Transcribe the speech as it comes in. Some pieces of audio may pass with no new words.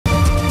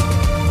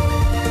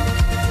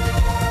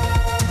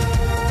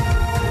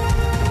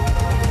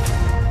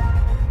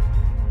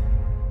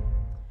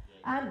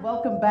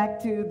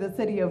back to the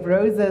City of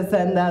Roses,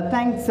 and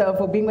thanks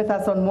for being with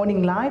us on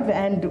Morning Live.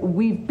 And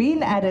we've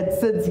been at it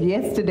since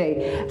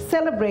yesterday,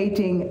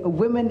 celebrating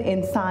Women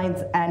in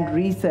Science and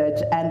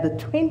Research and the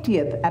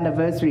 20th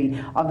anniversary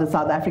of the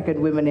South African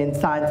Women in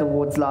Science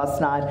Awards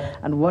last night.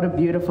 And what a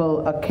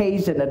beautiful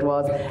occasion it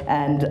was,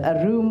 and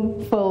a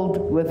room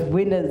filled with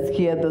winners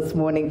here this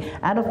morning,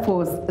 and of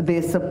course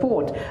their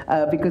support,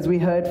 because we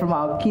heard from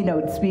our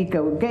keynote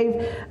speaker who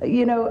gave,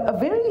 you know, a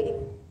very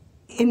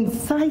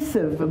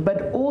incisive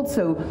but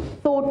also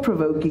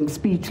thought-provoking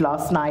speech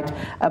last night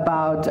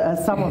about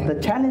some of the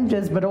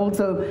challenges but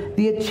also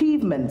the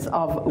achievements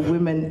of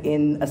women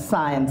in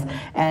science.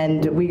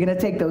 And we're going to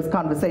take those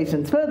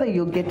conversations further.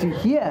 You'll get to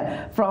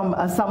hear from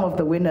some of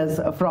the winners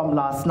from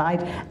last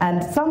night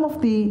and some of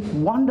the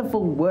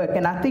wonderful work.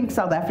 And I think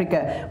South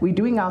Africa, we're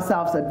doing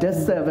ourselves a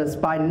disservice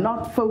by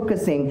not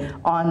focusing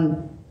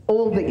on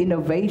all the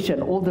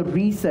innovation, all the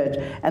research,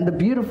 and the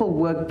beautiful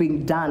work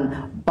being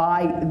done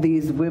by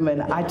these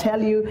women. I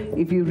tell you,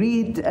 if you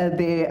read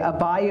their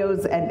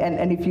bios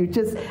and if you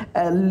just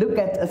look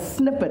at a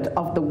snippet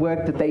of the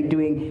work that they're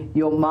doing,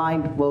 your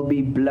mind will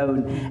be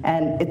blown.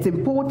 And it's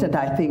important,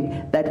 I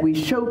think, that we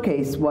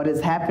showcase what is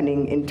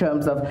happening in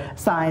terms of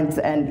science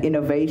and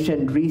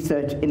innovation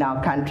research in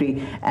our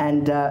country.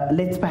 And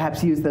let's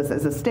perhaps use this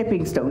as a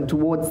stepping stone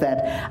towards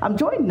that. I'm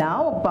joined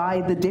now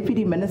by the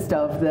Deputy Minister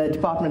of the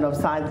Department of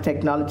Science,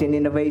 Technology and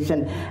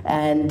Innovation,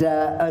 and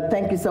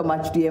thank you so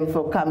much, DM,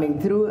 for coming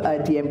through,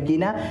 DM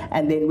Gina.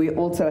 And then we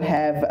also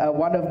have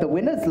one of the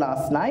winners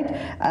last night,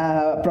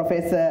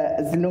 Professor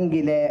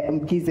Zlungile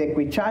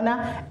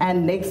Mkhize-Kwitshana,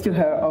 and next to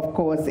her, of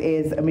course,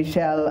 is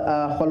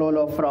Michelle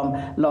Hololo from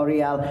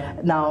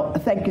L'Oreal. Now,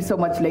 thank you so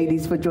much,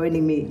 ladies, for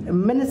joining me.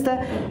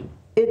 Minister,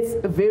 it's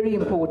very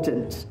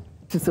important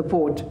to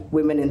support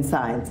women in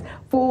science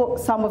for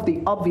some of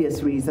the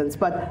obvious reasons,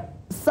 but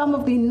some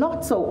of the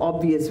not so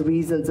obvious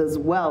reasons as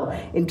well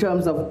in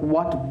terms of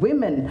what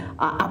women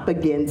are up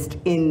against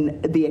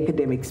in the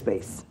academic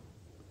space.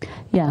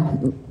 Yeah,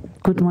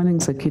 good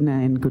morning, Sakina,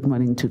 and good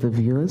morning to the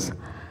viewers.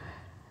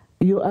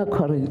 You are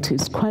correct.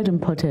 It's quite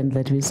important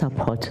that we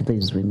support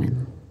these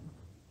women.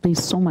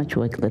 There's so much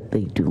work that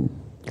they do.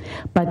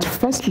 But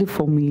firstly,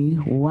 for me,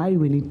 why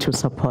we need to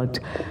support,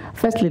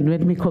 firstly,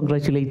 let me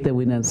congratulate the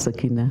winners,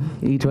 Sakina.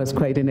 It was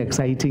quite an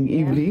exciting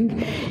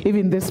evening.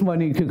 Even this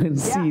morning, you can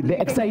see the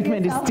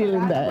excitement is still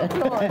in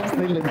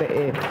the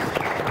air.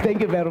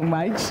 Thank you very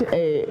much.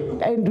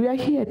 And we are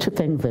here to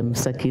thank them,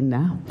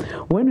 Sakina.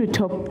 When we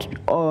talked,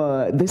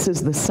 this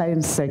is the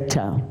science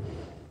sector.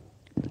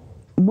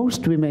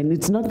 Most women,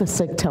 it's not the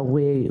sector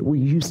where we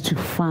used to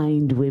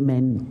find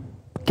women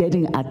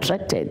getting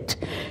attracted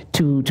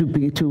to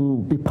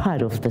be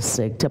part of the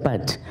sector,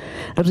 but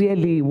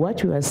really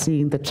what you are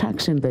seeing, the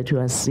traction that you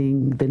are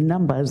seeing, the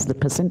numbers, the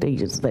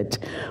percentages that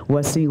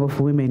we're seeing of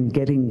women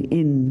getting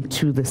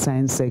into the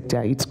science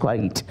sector, it's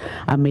quite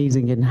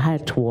amazing and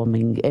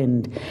heartwarming.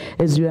 And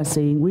as you are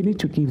saying, we need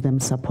to give them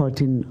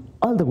support in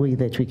all the way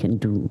that we can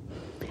do.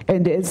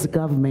 And as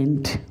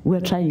government, we're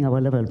trying our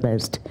level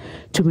best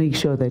to make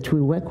sure that we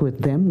work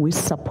with them, we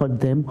support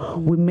them,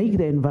 we make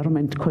the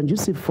environment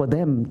conducive for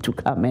them to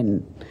come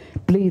and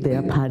play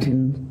their part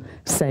in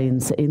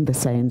science, in the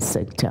science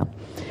sector.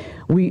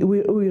 We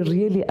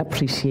really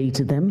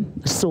appreciate them.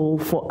 So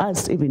for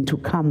us even to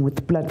come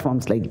with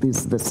platforms like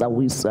this, the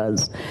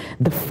SAWISAs,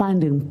 the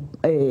funding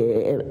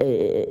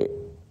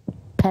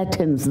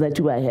patterns that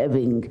we are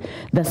having,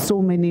 there's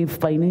so many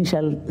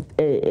financial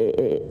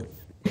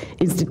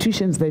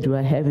institutions that we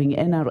are having,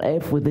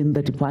 NRF within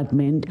the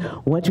department,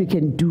 what we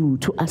can do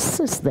to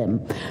assist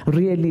them.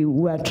 Really,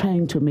 we are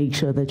trying to make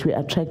sure that we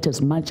attract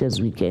as much as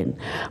we can.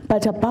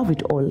 But above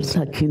it all,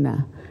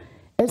 Sakina,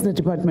 as the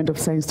Department of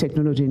Science,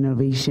 Technology, and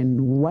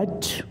Innovation,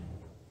 what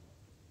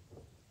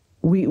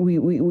we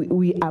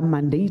are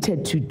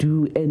mandated to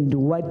do and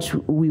what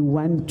we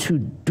want to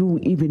do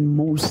even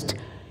most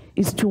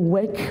is to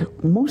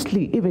work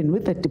mostly even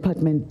with the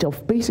Department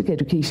of Basic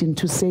Education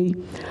to say,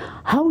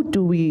 how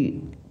do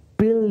we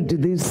build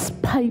this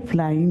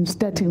pipeline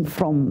starting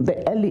from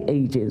the early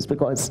ages?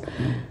 Because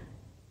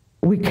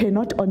we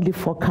cannot only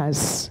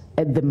focus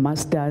at the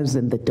master's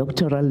and the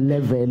doctoral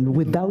level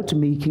without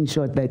making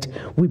sure that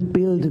we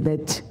build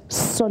that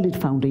solid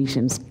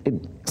foundations,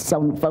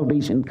 sound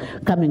foundation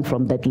coming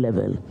from that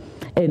level.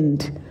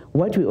 And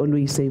what we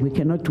always say, we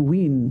cannot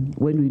win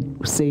when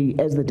we say,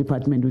 as the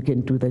department, we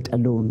can do that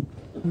alone.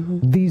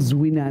 These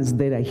winners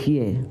that are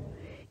here,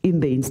 in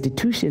the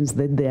institutions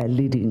that they are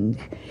leading,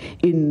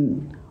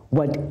 in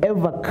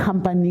whatever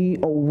company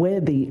or where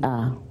they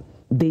are,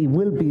 they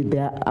will be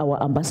there.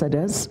 Our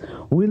ambassadors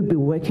will be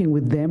working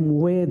with them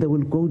where they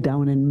will go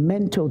down and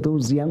mentor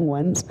those young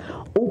ones,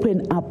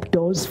 open up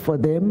doors for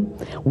them.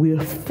 We'll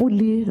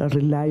fully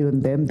rely on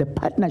them. The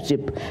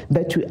partnership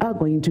that we are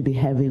going to be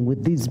having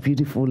with these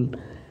beautiful,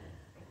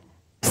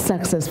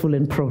 successful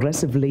and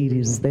progressive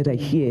ladies that are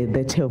here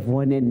that have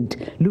won,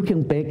 and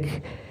looking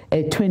back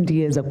 20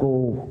 years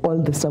ago,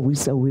 all the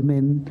SAWISA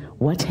women,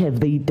 what have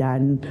they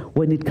done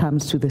when it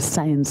comes to the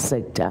science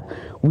sector?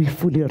 We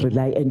fully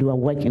rely and we are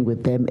working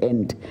with them.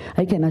 And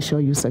I can assure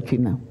you,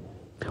 Sakina,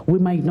 we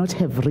might not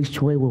have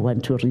reached where we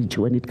want to reach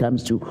when it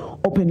comes to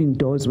opening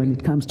doors, when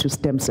it comes to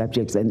STEM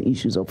subjects and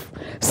issues of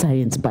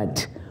science,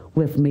 but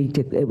we've made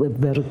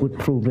very good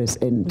progress,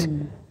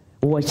 and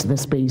watch the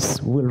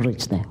space, we'll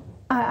reach there.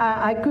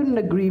 I couldn't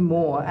agree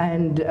more,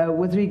 and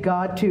with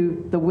regard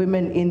to the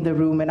women in the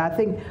room, and I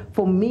think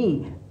for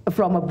me,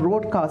 from a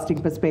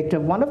broadcasting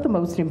perspective, one of the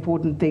most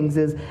important things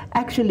is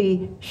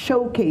actually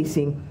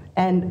showcasing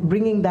and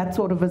bringing that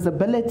sort of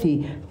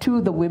visibility to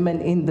the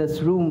women in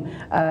this room,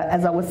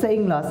 as I was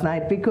saying last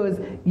night, because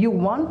you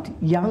want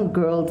young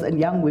girls and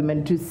young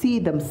women to see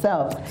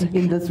themselves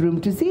in this room,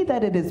 to see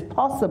that it is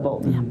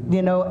possible,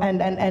 you know,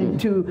 and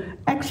to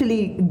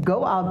actually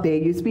go out there.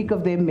 You speak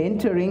of their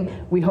mentoring.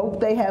 We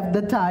hope they have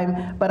the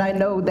time, but I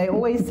know they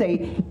always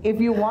say, if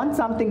you want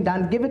something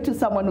done, give it to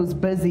someone who's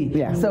busy.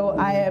 Yeah. So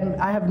I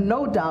have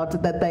no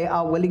doubt that they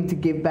are willing to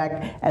give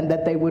back and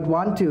that they would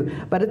want to.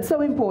 But it's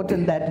so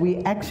important that we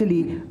actually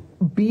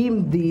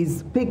beam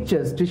these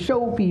pictures to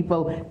show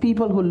people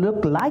who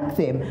look like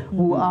them,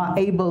 who are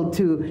able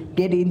to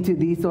get into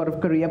these sort of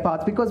career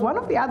paths. Because one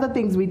of the other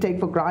things we take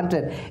for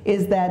granted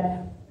is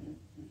that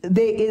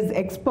there is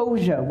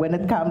exposure when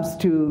it comes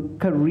to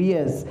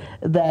careers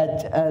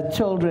that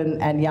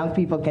children and young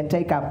people can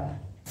take up.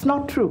 It's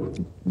not true.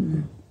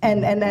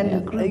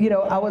 And you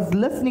know, I was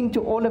listening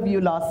to all of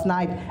you last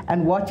night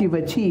and what you've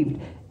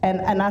achieved.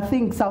 And I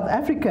think South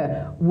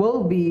Africa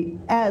will be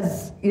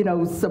as, you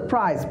know,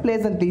 surprised,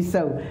 pleasantly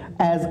so,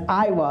 as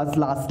I was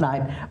last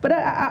night. But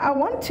I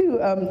want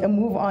to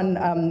move on,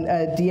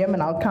 DM,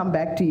 and I'll come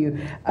back to you,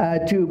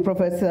 to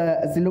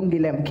Professor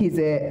Zilungile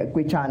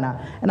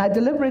Mkhize-Kwitshana. And I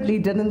deliberately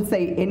didn't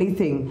say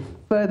anything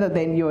further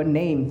than your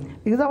name,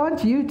 because I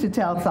want you to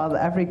tell South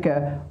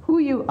Africa who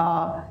you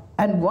are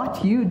and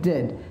what you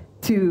did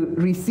to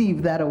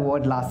receive that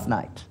award last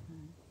night.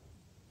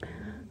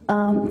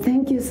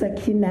 Thank you,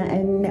 Sakina,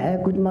 and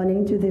good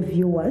morning to the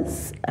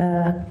viewers.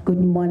 Good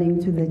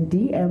morning to the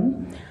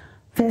DM.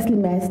 Firstly,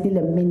 may I steal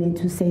a minute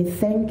to say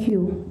thank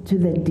you to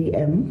the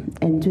DM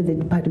and to the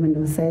Department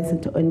of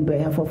Science on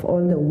behalf of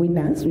all the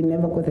winners. We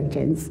never got a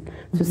chance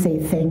to say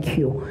thank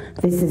you.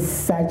 This is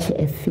such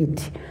a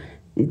feat.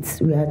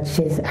 We are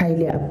just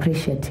highly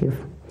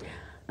appreciative.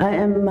 I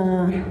am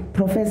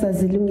Professor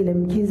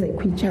Zilungile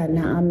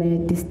Mkhize-Kwitshana. I'm a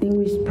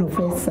distinguished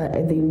professor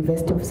at the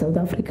University of South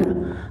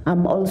Africa.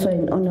 I'm also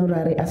an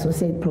honorary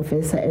associate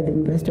professor at the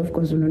University of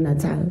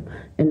KwaZulu-Natal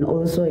and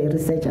also a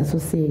research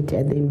associate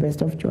at the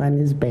University of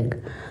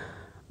Johannesburg.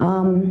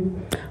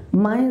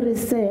 My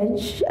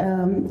research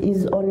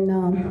is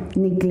on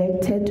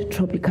neglected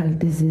tropical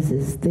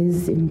diseases.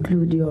 These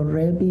include your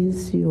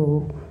rabies,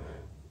 your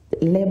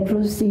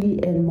leprosy,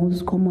 and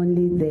most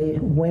commonly the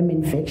worm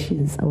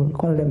infections, I will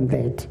call them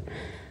that.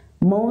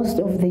 Most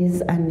of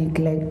these are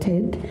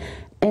neglected,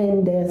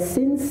 and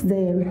since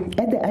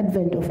at the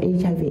advent of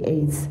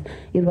HIV/AIDS,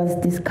 it was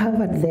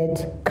discovered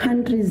that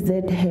countries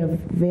that have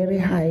very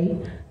high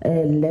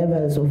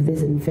levels of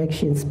these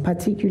infections,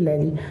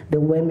 particularly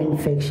the worm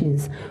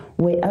infections,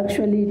 were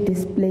actually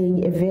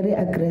displaying a very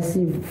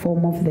aggressive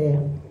form of the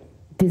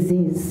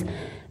disease.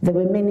 There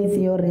were many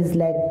theories,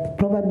 like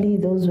probably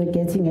those were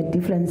getting a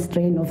different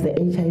strain of the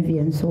HIV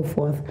and so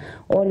forth.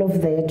 All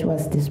of that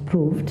was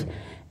disproved.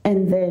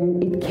 And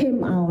then it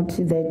came out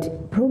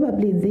that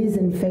probably these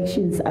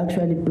infections,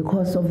 actually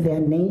because of their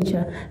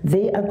nature,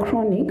 they are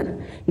chronic.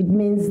 It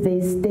means they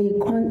stay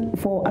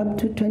for up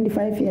to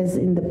 25 years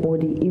in the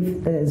body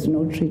if there's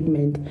no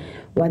treatment.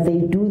 What they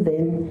do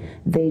then,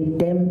 they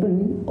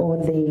dampen or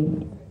they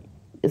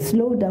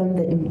slow down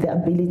the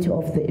ability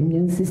of the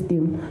immune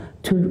system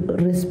to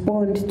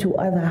respond to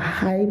other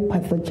high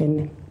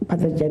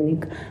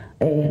pathogenic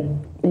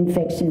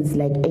infections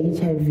like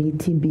HIV,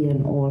 TB,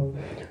 and all.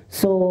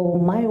 So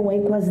my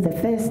work was the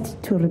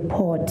first to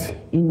report,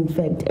 in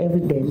fact,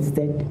 evidence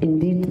that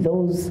indeed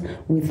those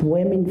with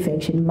worm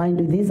infection, mind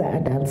you, these are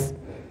adults,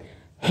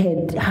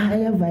 had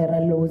higher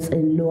viral loads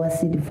and lower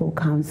CD4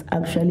 counts,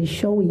 actually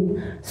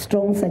showing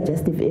strong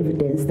suggestive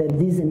evidence that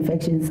these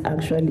infections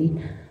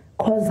actually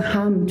cause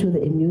harm to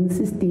the immune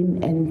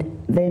system, and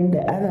then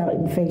the other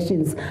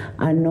infections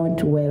are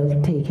not well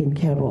taken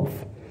care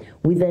of.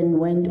 We then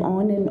went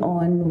on and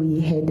on.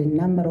 We had a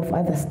number of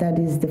other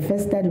studies. The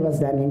first study was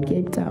done in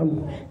Cape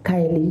Town,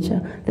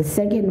 Khayelitsha. The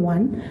second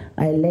one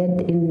I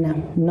led in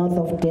north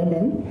of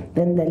Durban.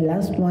 Then the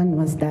last one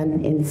was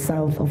done in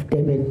south of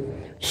Durban,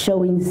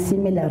 showing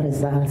similar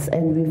results.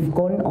 And we've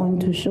gone on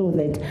to show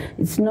that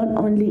it's not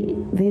only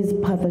these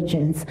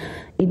pathogens,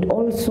 it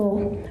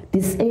also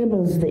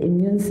disables the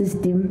immune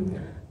system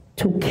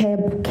to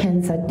curb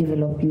cancer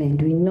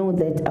development. We know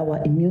that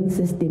our immune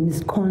system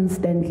is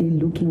constantly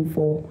looking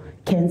for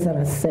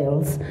cancerous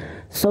cells.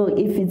 So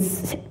if it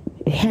is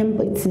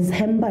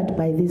hampered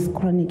by these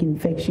chronic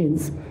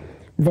infections,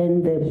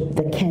 then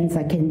the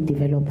cancer can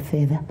develop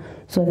further.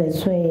 So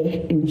that's where,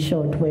 in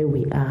short, where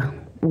we are,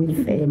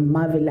 with a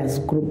marvelous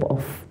group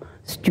of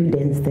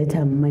students that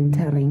I'm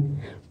mentoring,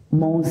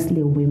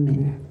 mostly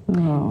women.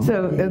 Oh.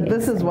 So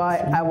this is why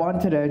I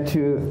wanted her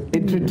to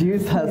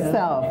introduce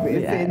herself,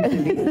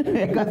 essentially,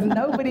 because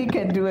nobody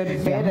can do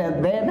it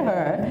better than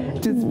her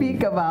to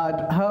speak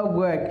about her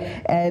work.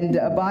 And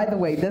by the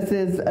way, this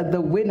is the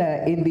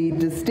winner in the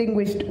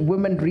Distinguished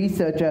Women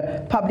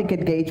Researcher Public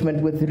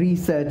Engagement with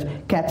Research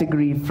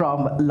category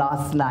from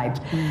last night.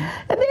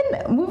 And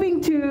then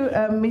moving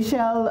to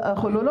Michelle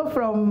Khololo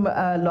from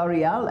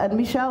L'Oreal. And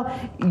Michelle,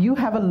 you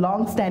have a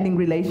long-standing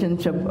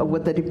relationship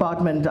with the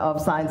Department of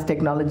Science,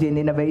 Technology and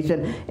Innovation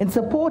in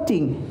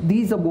supporting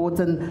these awards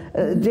and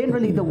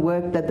generally the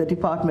work that the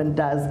department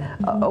does.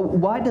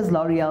 Why does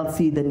L'Oreal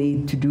see the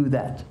need to do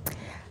that?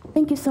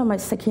 Thank you so much,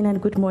 Sakina,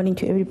 and good morning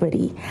to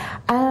everybody.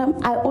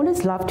 I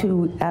always love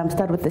to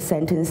start with the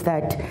sentence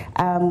that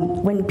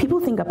when people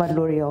think about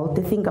L'Oreal,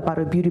 they think about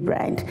a beauty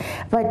brand.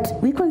 But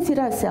we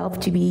consider ourselves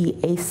to be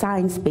a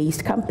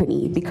science-based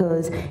company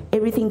because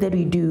everything that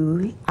we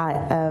do,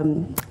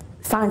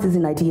 science is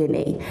in our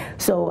DNA.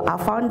 So our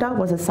founder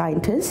was a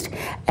scientist,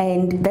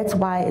 and that's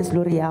why as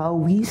L'Oreal,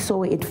 we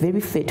saw it very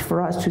fit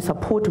for us to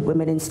support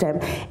women in STEM.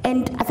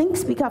 And I think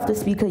speaker after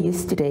speaker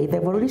yesterday,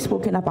 they've already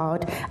spoken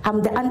about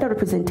the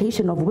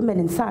underrepresentation of women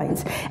in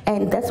science.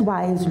 And that's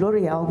why as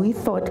L'Oreal, we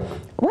thought,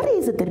 what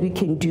is it that we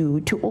can do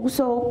to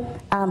also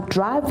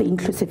drive the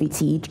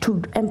inclusivity,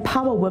 to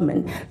empower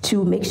women,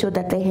 to make sure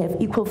that they have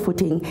equal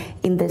footing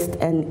in this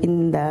and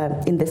in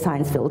the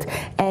science field.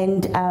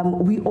 And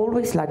we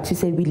always like to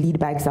say we lead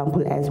by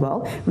example as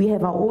well. We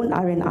have our own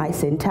R&I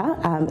center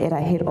at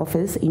our head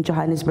office in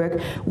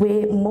Johannesburg,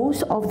 where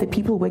most of the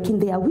people working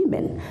there are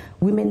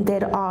women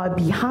that are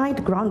behind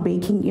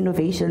groundbreaking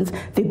innovations,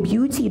 the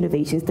beauty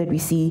innovations that we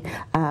see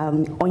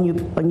on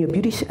your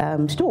beauty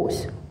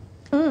stores.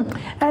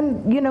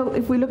 And, you know,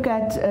 if we look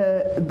at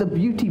the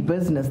beauty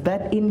business,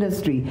 that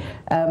industry,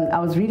 I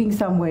was reading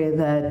somewhere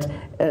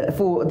that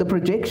for the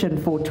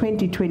projection for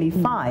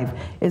 2025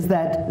 is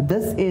that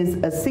this is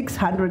a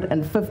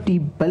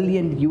 $650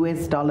 billion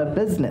US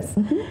business.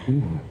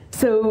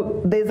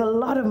 So there's a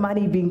lot of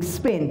money being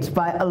spent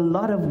by a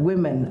lot of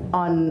women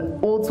on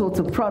all sorts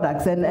of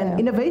products. And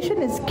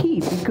innovation is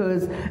key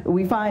because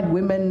we find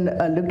women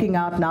looking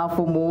out now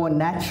for more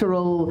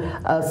natural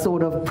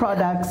sort of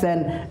products.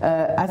 And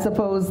I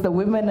suppose the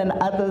women and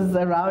others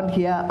around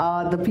here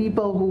are the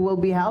people who will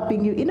be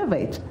helping you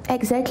innovate.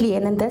 Exactly.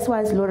 And that's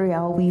why as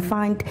L'Oreal, we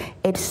find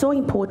it so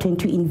important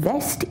to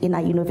invest in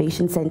our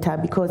innovation center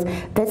because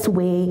that's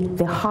where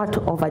the heart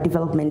of our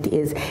development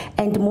is.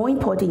 And more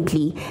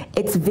importantly,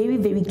 it's very,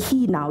 very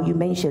key now, you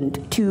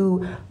mentioned,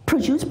 to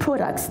produce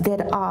products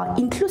that are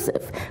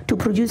inclusive, to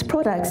produce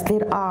products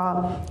that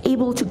are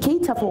able to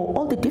cater for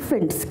all the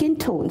different skin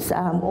tones,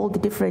 all the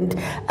different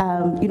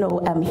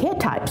hair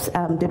types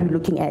that we're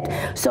looking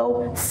at.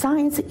 So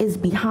science is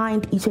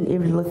behind each and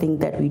every little thing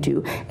that we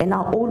do. And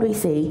I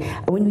always say,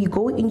 when we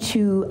go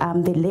into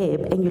the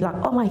lab and you're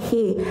like, oh, my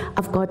hair,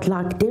 I've got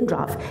like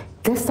dandruff,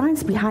 there's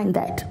science behind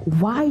that.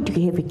 Why do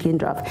you have a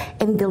dandruff?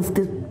 And there's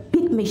this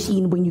big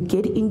machine when you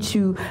get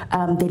into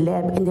the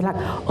lab and they're like,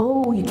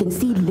 oh, you can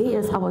see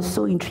layers. I was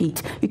so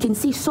intrigued. You can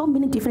see so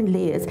many different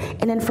layers.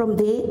 And then from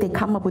there, they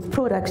come up with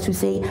products to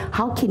say,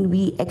 how can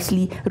we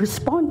actually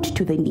respond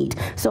to the need?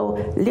 So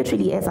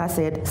literally, as I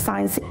said,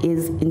 science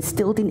is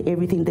instilled in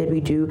everything that we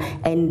do.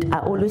 And I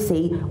always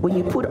say, when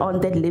you put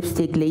on that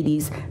lipstick,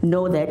 ladies,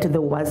 know that there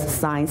was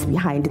science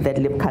behind that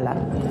lip color.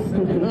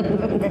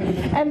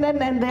 And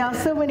there are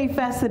so many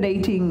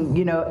fascinating,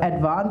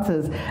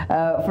 advances.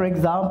 For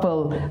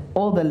example,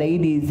 all the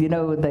ladies,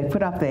 they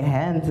put up their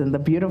hands and the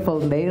beautiful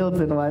nails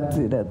and what,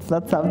 it's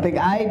not something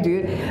I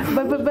do.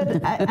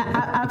 But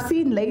I've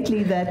seen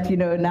lately that,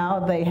 now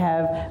they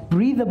have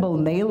breathable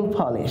nail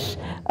polish,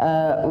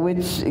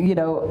 which,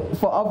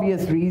 for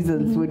obvious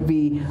reasons would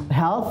be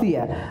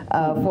healthier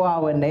for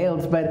our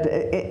nails. But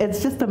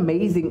it's just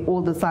amazing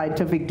all the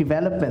scientific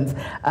developments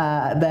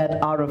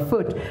that are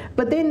afoot.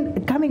 But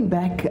then coming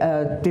back,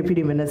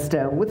 Deputy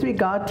Minister, with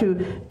regard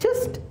to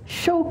just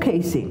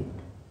showcasing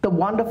the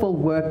wonderful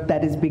work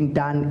that is being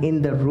done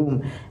in the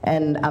room.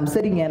 And I'm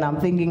sitting here and I'm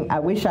thinking, I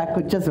wish I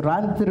could just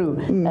run through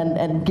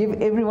and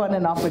give everyone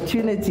an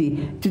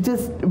opportunity to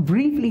just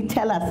briefly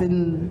tell us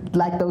in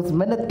like those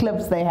minute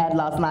clips they had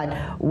last night,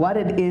 what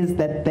it is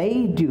that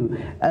they do,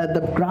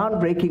 the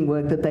groundbreaking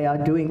work that they are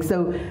doing.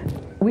 So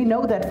we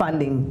know that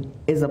funding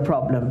is a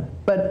problem,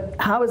 but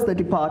how is the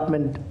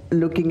department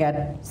looking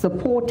at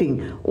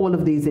supporting all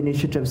of these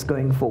initiatives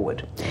going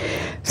forward?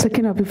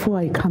 Sakina, before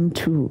I come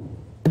to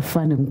the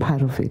funding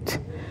part of it,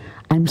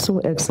 I'm so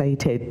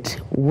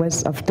excited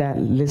was after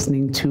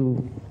listening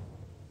to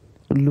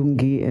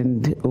Lungi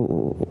and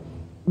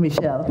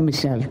Michelle.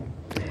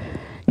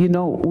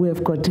 We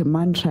have got a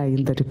mantra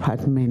in the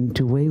department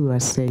where we are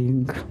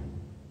saying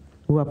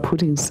we are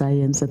putting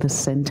science at the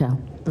center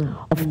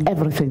of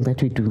everything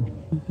that we do.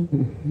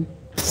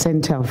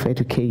 Center of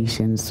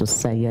education,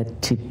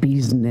 society,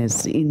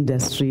 business,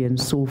 industry, and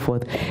so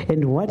forth.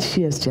 And what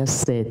she has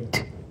just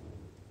said,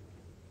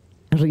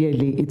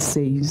 really, it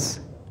says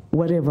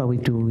whatever we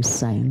do is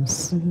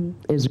science.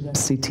 As we're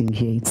sitting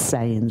here, it's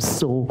science.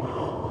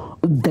 So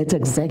that's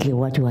exactly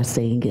what you are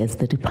saying as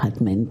the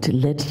department.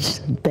 Let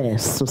the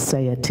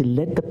society,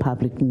 let the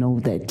public know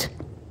that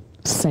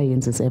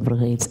science is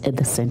everywhere. It's at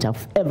the center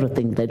of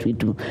everything that we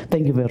do.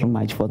 Thank you very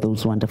much for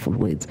those wonderful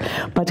words.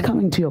 But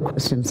coming to your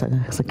question,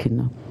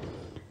 Sakina,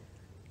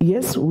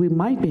 yes, we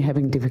might be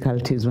having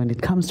difficulties when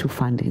it comes to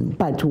funding,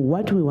 but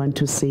what we want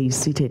to say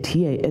seated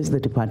here as the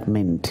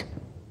department,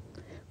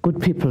 good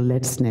people,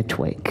 let's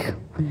network.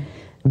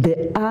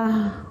 There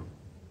are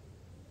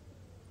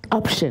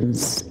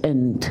options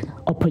and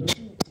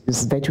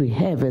opportunities that we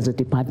have as a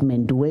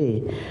department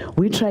where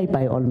we try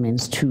by all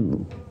means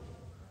to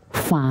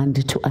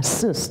fund, to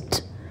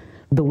assist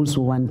those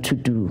who want to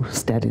do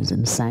studies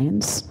in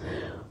science.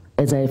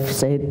 As I've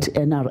said,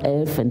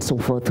 NRF and so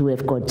forth, we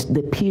have got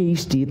the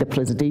PhD, the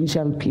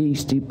presidential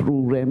PhD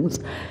programs.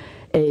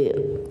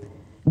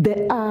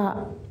 There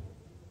are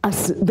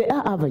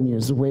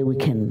avenues where we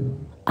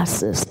can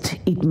assist.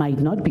 It might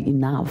not be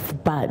enough,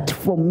 but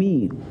for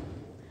me,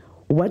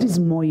 what is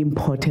more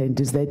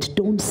important is that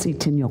don't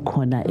sit in your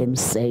corner and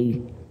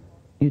say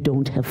you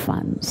don't have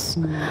funds.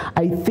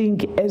 I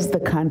think as the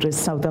country,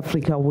 South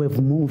Africa,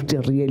 we've moved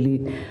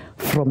really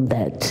from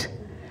that.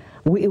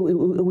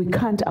 We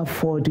can't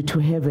afford to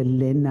have a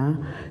learner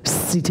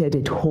seated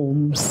at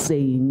home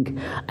saying,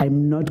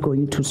 I'm not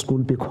going to school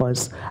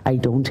because I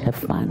don't have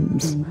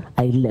funds,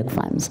 I lack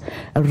funds.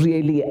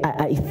 Really,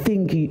 I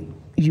think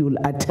you'll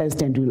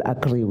attest and you'll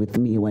agree with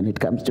me when it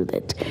comes to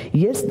that.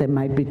 Yes, there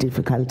might be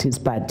difficulties,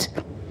 but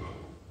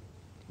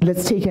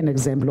let's take an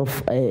example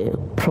of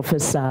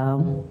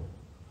Professor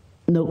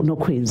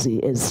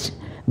Mkhize as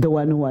the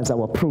one who was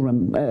our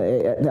program,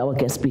 our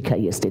guest speaker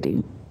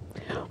yesterday.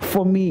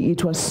 For me,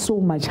 it was so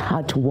much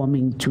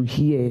heartwarming to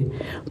hear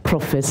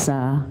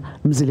Professor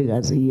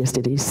Mkhize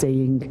yesterday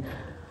saying,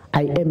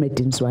 I am a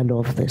Dinswalo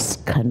of this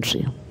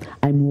country.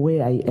 I'm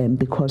where I am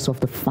because of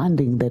the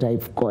funding that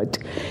I've got.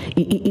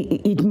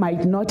 It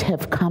might not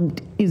have come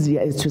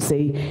easier as to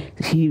say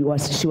she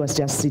was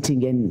just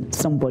sitting and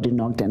somebody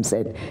knocked and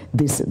said,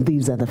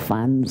 these are the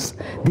funds,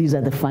 these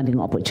are the funding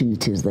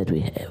opportunities that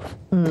we have.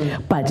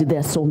 But there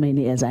are so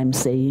many, as I'm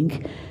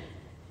saying.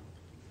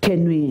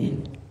 Can we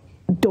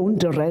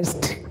don't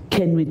rest?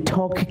 Can we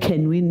talk?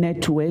 Can we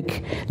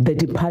network? The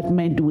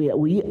department, we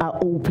are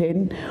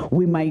open.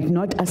 We might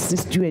not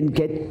assist you and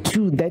get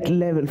to that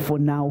level for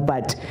now,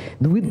 but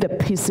with the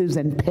pieces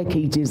and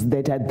packages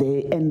that are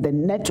there and the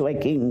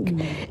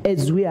networking,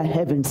 as we are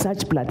having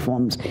such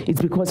platforms,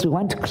 it's because we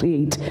want to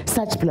create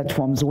such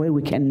platforms where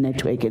we can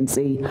network and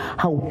say,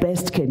 how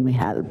best can we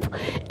help?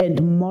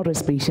 And more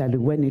especially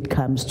when it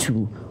comes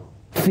to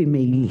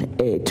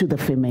the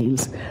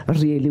females,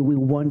 really we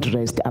won't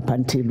rest up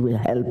until we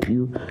help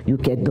you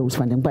get those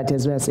funding. But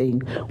as we are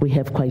saying, we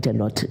have quite a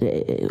lot.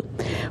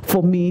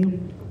 For me,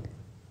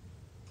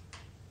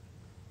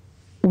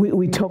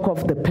 we talk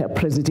of the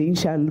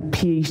presidential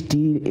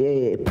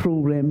PhD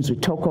programs, we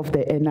talk of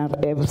the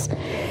NRFs,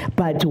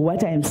 but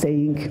what I'm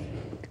saying,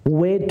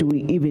 where do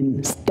we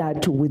even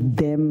start with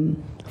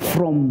them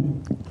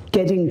from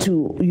getting to,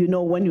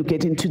 when you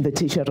get into the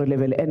tertiary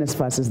level,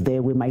 NSFAS is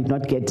there, we might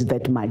not get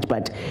that much,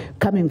 but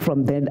coming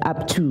from then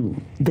up to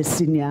the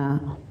senior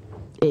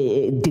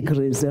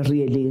degrees,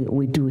 really,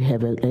 we do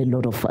have a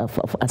lot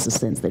of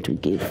assistance that we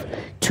give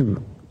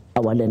to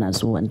our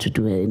learners who want to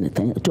do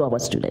anything, to our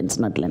students,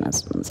 not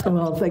learners.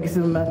 Well, thank you so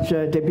much,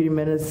 Deputy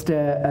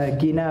Minister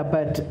Gina.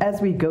 But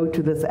as we go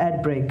to this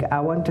ad break,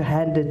 I want to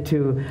hand it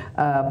to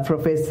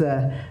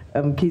Professor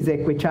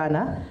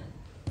Mkhize-Kwitshana,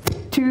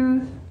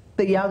 to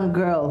the young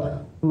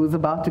girl who's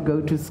about to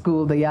go to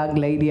school, the young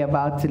lady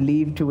about to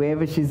leave to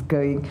wherever she's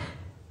going.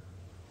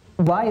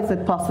 Why is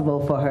it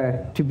possible for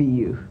her to be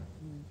you?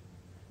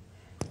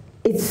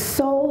 It's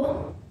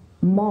so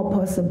more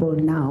possible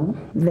now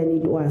than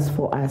it was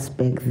for us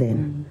back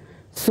then.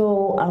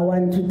 So I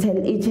want to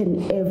tell each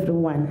and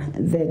everyone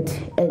that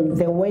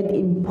the word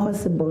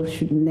impossible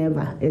should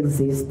never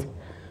exist,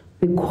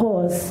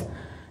 because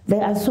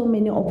there are so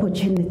many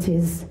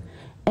opportunities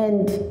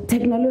and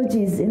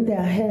technology is in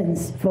their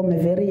hands from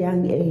a very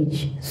young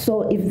age.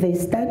 So if they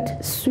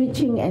start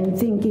switching and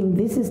thinking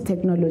this is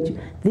technology,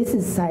 this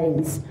is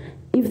science,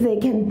 if they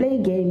can play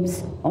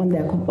games on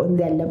their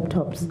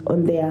laptops,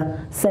 on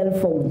their cell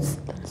phones,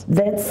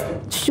 that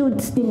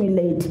should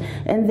stimulate.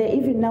 And they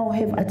even now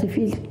have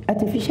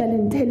artificial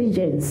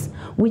intelligence,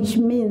 which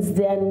means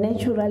their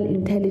natural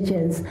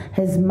intelligence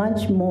has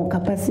much more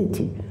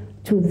capacity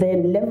to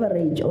then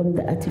leverage on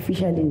the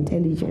artificial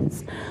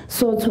intelligence.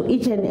 So to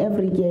each and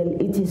every girl,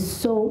 it is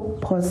so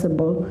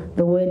possible.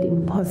 The word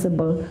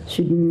impossible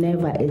should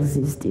never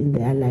exist in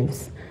their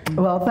lives.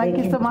 Well, thank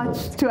you so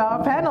much to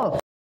our panel.